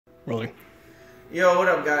Rolling. Yo, what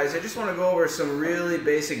up guys? I just want to go over some really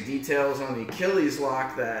basic details on the Achilles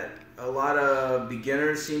lock that a lot of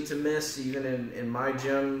beginners seem to miss. Even in my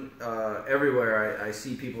gym, everywhere I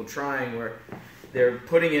see people trying where they're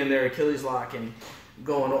putting in their Achilles lock and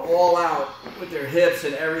going all out with their hips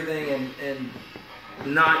and everything and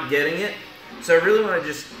not getting it. So I really want to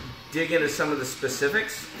just dig into some of the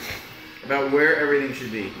specifics about where everything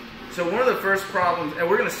should be. So one of the first problems, and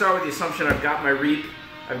we're going to start with the assumption I've got my reap,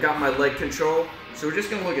 I've got my leg control. So we're just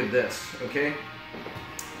going to look at this, okay?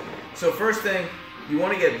 So first thing, you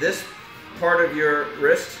want to get this part of your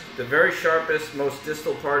wrist, the very sharpest, most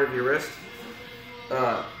distal part of your wrist,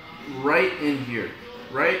 right in here,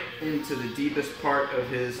 right into the deepest part of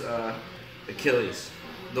his Achilles.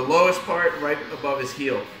 The lowest part right above his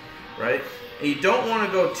heel, right? And you don't want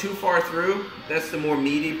to go too far through. That's the more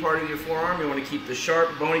meaty part of your forearm. You want to keep the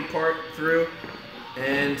sharp, bony part through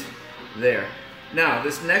and there. Now,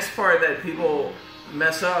 this next part that people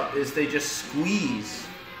mess up is they just squeeze,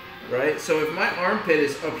 right? So if my armpit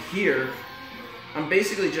is up here, I'm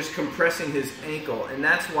basically just compressing his ankle, and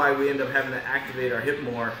that's why we end up having to activate our hip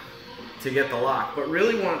more to get the lock. But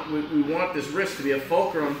really we want this wrist to be a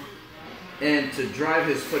fulcrum and to drive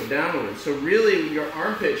his foot downward. So really your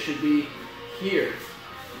armpit should be here,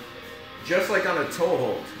 just like on a toe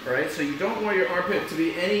hold, right? So you don't want your armpit to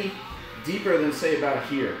be any deeper than, say, about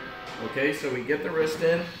here. Okay, so we get the wrist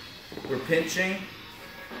in, we're pinching,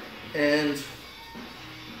 and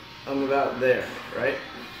I'm about there, right?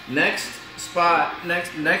 Next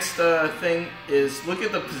thing is look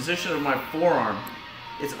at the position of my forearm.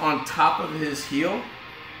 It's on top of his heel,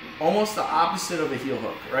 almost the opposite of a heel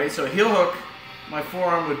hook, right? So a heel hook, my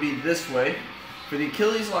forearm would be this way. For the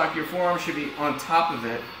Achilles lock, your forearm should be on top of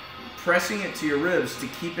it, pressing it to your ribs to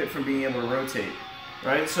keep it from being able to rotate,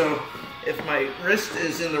 right? So if my wrist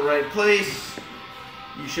is in the right place,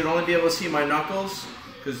 you should only be able to see my knuckles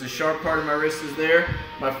because the sharp part of my wrist is there.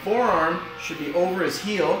 My forearm should be over his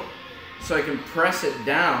heel so I can press it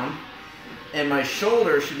down, and my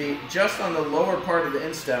shoulder should be just on the lower part of the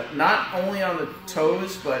instep, not only on the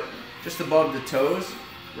toes, but just above the toes,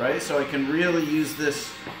 right? So I can really use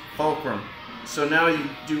this fulcrum. So now you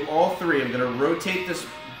do all three. I'm going to rotate this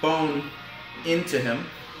bone into him.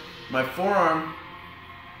 My forearm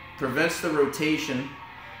prevents the rotation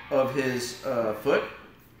of his foot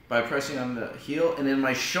by pressing on the heel, and then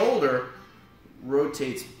my shoulder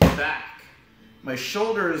rotates back. My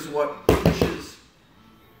shoulder is what pushes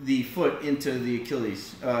the foot into the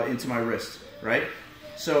Achilles, into my wrist, right?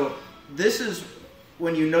 So this is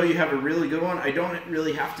when you know you have a really good one. I don't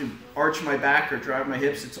really have to arch my back or drive my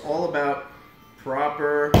hips. It's all about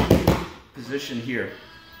proper position here,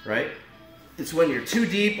 right? It's when you're too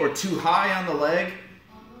deep or too high on the leg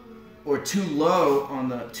or too low on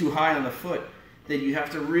the, too high on the foot, that you have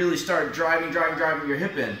to really start driving your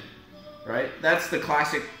hip in, right? That's the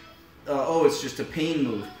classic, oh, it's just a pain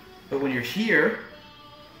move. But when you're here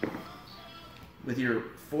with your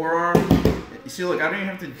forearm, you see, look, I don't even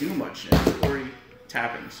have to do much. It's already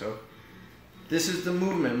tapping. So this is the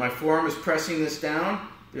movement. My forearm is pressing this down.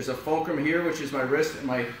 There's a fulcrum here, which is my wrist, and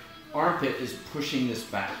my armpit is pushing this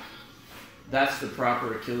back. That's the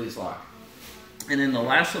proper Achilles lock. And then the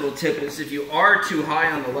last little tip is if you are too high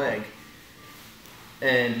on the leg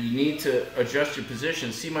and you need to adjust your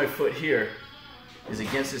position, see my foot here is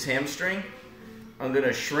against his hamstring. I'm going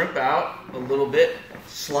to shrimp out a little bit,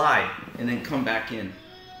 slide, and then come back in.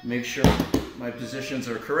 Make sure my positions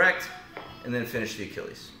are correct, and then finish the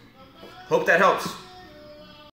Achilles. Hope that helps.